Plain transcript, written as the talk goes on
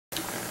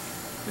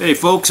Hey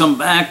folks, I'm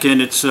back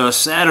and it's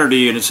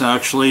Saturday and it's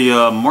actually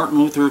Martin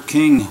Luther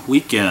King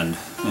weekend,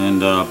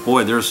 and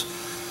boy, there's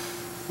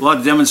a lot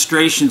of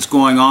demonstrations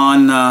going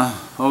on all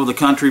over the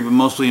country, but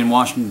mostly in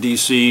Washington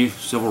D.C.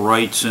 civil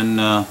rights and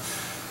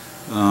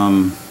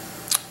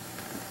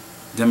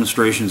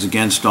demonstrations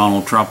against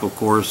Donald Trump, of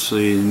course,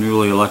 the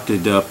newly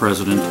elected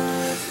president.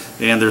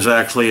 And there's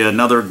actually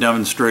another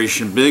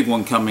demonstration, big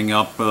one, coming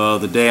up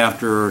the day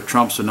after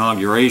Trump's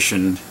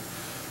inauguration.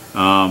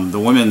 The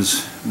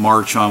Women's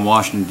March on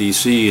Washington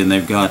D.C., and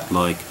they've got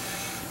like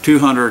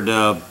 200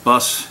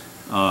 bus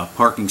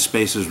parking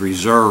spaces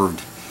reserved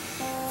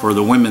for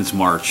the Women's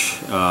March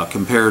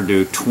compared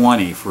to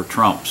 20 for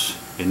Trump's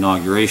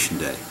inauguration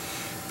day.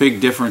 Big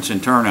difference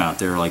in turnout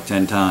there, like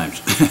 10 times.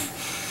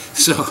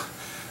 So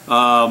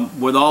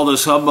with all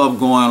this hubbub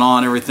going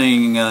on,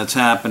 everything that's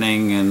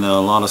happening, and a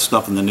lot of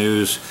stuff in the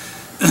news,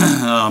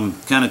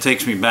 kind of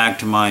takes me back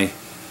to my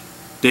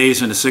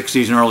days in the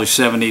 60s and early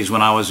 70s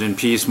when I was in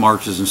peace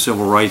marches and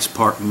civil rights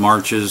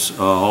marches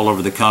all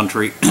over the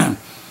country.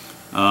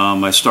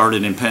 I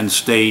started in Penn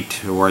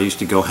State, where I used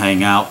to go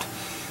hang out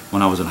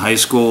when I was in high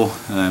school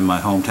in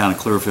my hometown of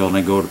Clearfield, and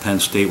I go to Penn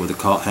State with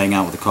hang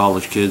out with the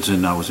college kids,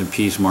 and I was in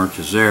peace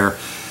marches there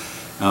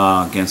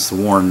against the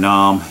war in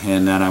Nam.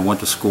 And then I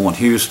went to school in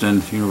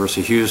Houston,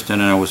 University of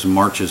Houston, and I was in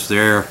marches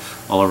there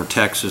all over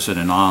Texas and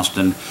in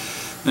Austin.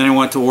 Then I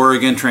went to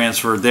Oregon,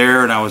 transferred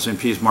there, and I was in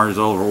peace marches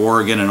all over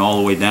Oregon and all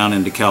the way down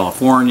into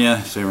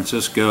California, San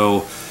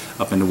Francisco,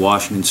 up into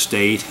Washington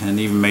State, and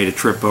even made a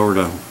trip over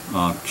to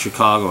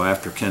Chicago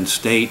after Kent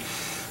State.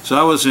 So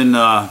I was in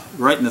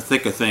right in the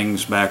thick of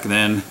things back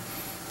then,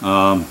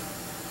 and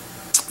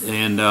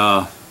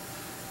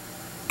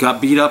got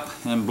beat up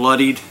and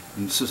bloodied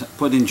and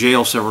put in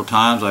jail several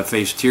times. I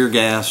faced tear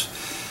gas,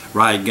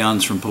 riot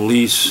guns from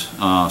police,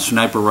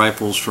 sniper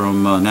rifles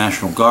from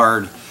National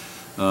Guard,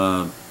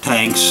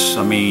 tanks,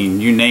 I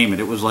mean, you name it.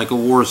 It was like a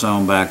war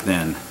zone back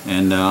then,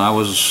 and I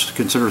was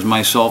considered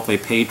myself a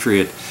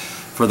patriot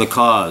for the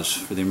cause,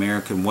 for the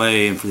American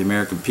way and for the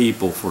American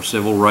people, for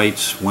civil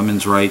rights,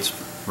 women's rights,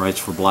 rights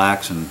for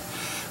blacks and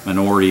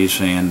minorities,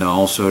 and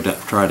also to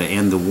try to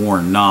end the war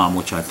in Nam,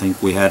 which I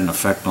think we had an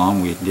effect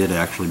on. We did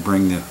actually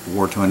bring the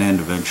war to an end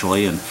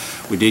eventually, and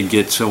we did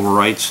get civil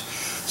rights.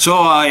 So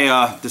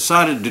I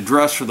decided to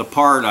dress for the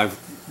part.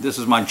 This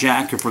is my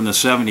jacket from the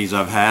 70s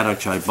I've had,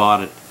 which I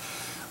bought at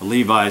a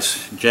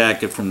Levi's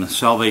jacket from the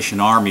Salvation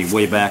Army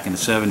way back in the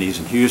 70s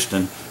in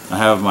Houston. I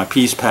have my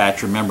peace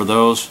patch, remember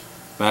those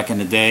back in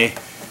the day?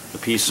 The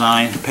peace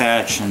sign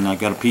patch, and I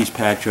got a peace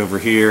patch over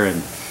here,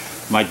 and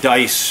my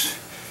dice,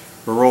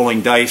 we're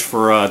rolling dice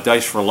for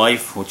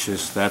life, which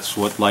is, that's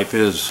what life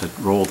is,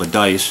 roll the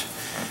dice,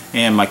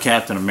 and my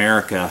Captain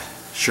America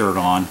shirt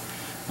on,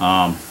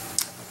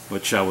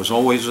 which I was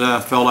always,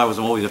 felt I was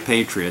always a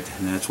patriot,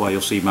 and that's why you'll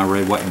see my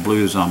red, white, and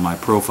blues on my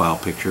profile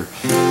picture.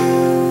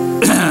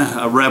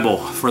 A rebel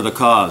for the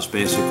cause,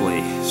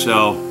 basically.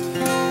 So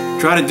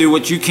try to do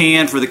what you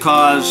can for the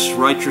cause.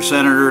 Write your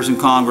senators and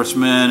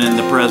congressmen and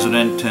the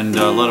president, and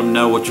let them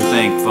know what you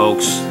think,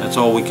 folks. That's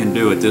all we can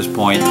do at this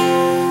point.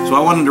 So I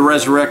wanted to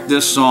resurrect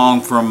this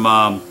song from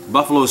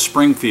Buffalo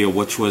Springfield,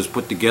 which was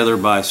put together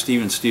by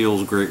Stephen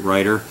Steele's great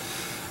writer,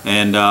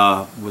 and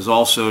was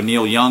also,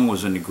 Neil Young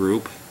was in the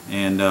group,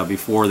 and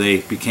before they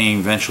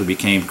eventually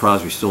became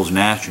Crosby, Stills,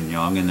 Nash and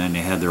Young, and then they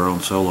had their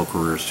own solo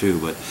careers too.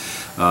 But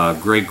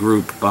great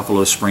group,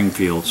 Buffalo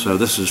Springfield. So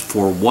this is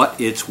For What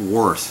It's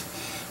Worth,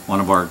 one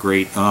of our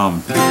great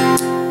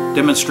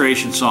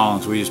demonstration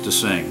songs we used to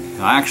sing.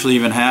 I actually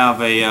even have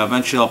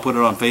eventually I'll put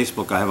it on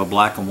Facebook, I have a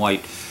black and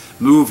white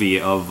movie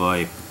of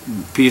a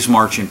peace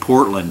march in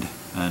Portland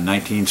in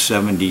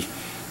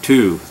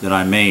 1972 that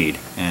I made,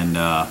 and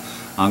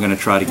I'm going to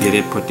try to get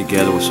it put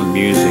together with some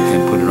music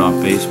and put it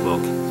on Facebook.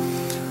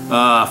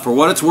 For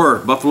What It's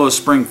Worth, Buffalo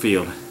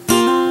Springfield.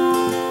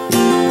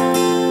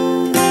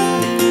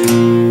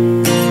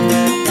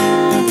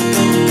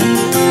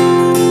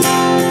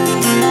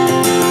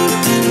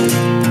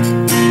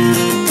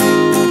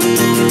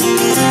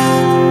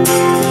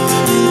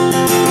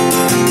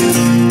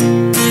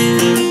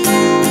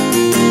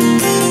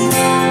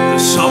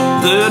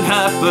 Something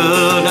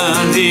happened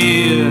out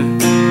here.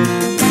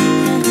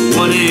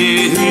 What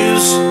it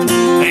is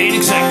ain't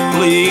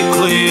exactly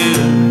clear.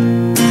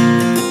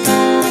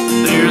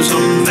 There's a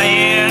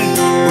man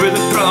with a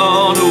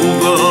gun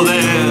over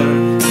there,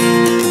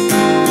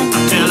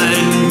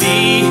 telling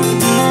me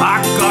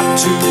I got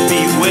to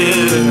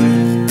beware.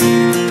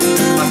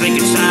 I think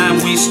it's time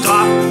we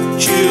stop,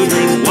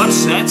 children.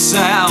 What's that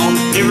sound?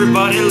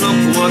 Everybody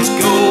look what's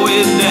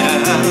going down.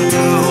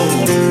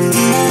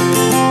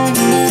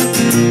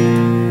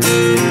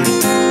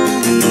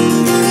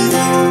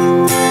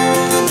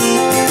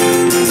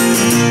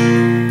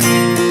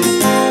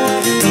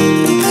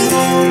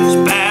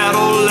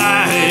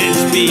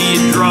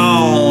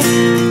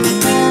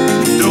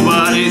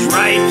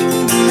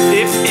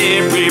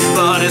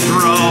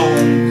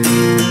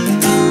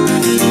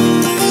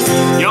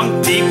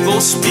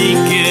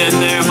 Speaking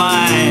their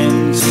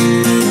minds,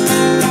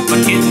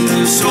 but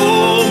getting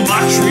so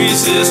much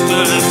resistance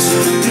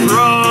distance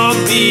from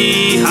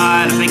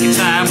behind. I think it's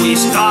time we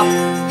stop.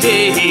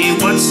 Hey,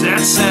 what's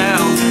that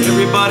sound?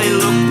 Everybody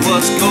look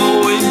what's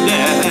going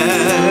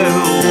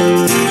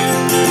down.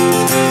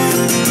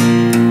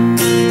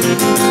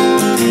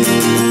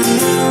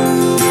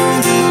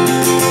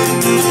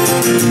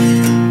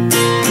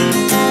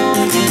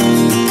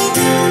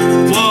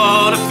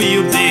 What a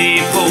field day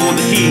for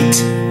the heat.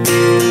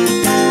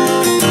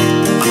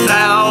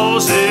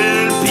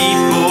 1,000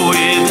 people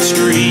in the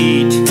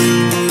street,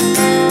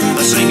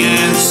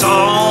 singing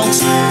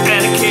songs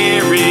and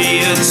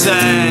carrying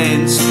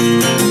signs,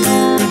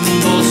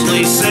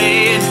 mostly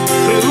saying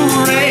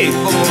hooray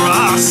for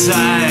our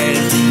side.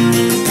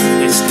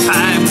 It's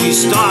time we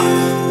stop.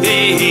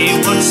 Hey,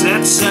 what's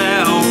that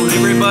sound?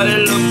 Everybody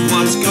look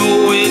what's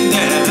going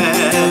down.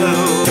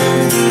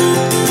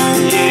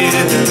 Yeah.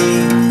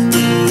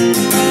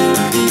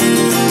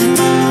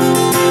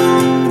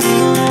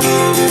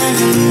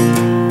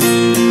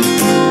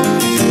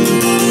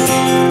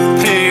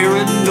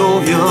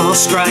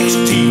 Strikes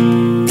deep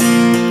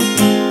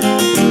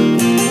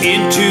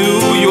into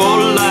your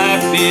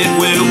life, it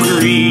will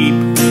creep,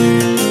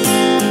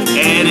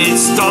 and it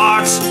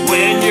starts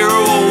when you're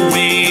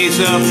always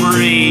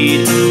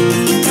afraid.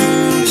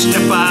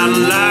 Step out of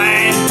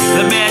line,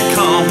 the man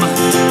come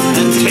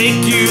and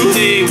take you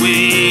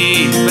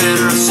away.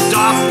 Better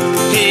stop.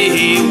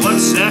 Hey,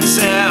 what's that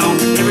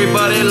sound?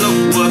 Everybody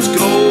look what's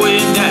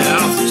going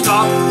down.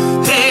 Stop.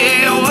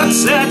 Hey,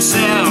 what's that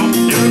sound?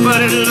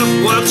 Everybody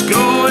look what's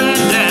going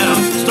down.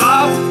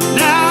 Stop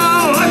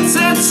now, what's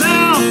that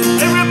sound?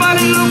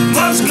 Everybody look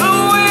what's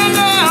going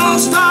down.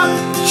 Stop,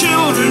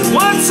 children,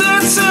 what's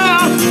that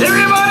sound?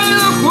 Everybody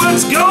look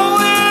what's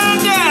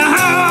going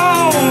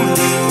down.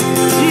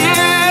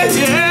 Yeah,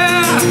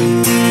 yeah.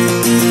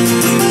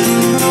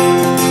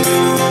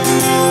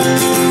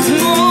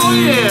 Oh,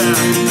 yeah.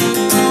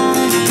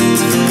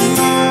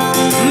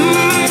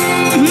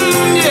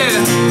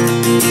 Yeah.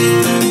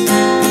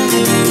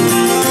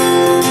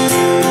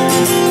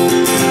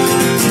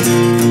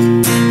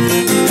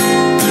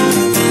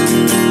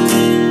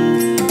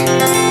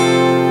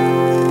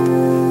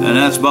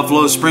 That's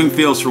Buffalo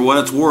Springfield for what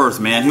it's worth,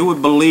 man. Who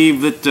would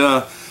believe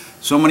that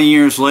so many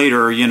years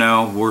later, you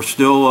know, we're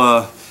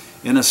still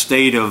in a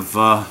state of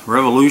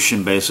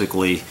revolution,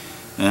 basically,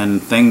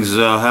 and things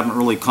haven't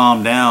really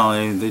calmed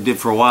down. They did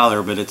for a while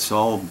there, but it's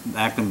all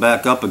acting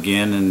back up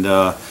again, and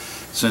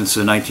since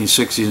the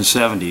 1960s and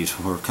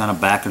 70s, we're kind of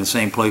back in the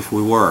same place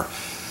we were.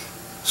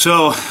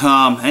 So,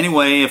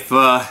 anyway, if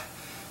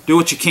do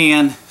what you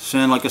can.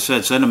 Send, like I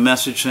said, send a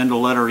message, send a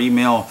letter,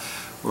 email,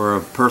 or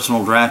a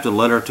personal drafted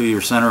letter to your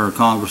senator or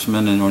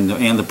congressman and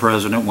the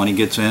president when he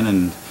gets in,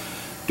 and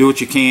do what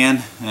you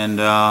can and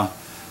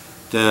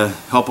to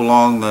help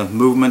along the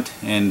movement.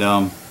 And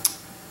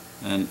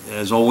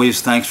as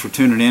always, thanks for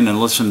tuning in and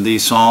listening to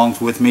these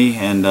songs with me,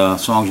 and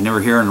songs you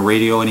never hear on the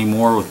radio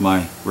anymore with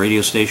my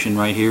radio station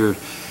right here,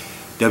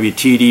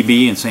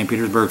 WTDB in St.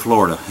 Petersburg,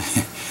 Florida.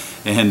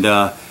 And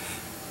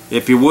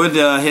if you would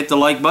hit the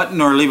like button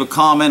or leave a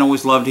comment.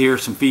 Always love to hear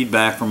some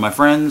feedback from my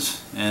friends.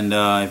 And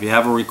if you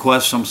have a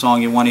request, some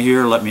song you want to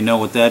hear, let me know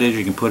what that is.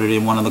 You can put it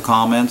in one of the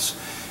comments,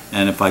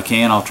 and if I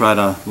can, I'll try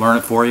to learn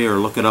it for you or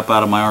look it up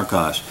out of my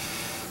archives.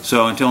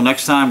 So until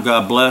next time,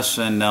 God bless,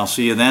 and I'll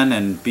see you then,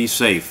 and be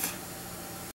safe.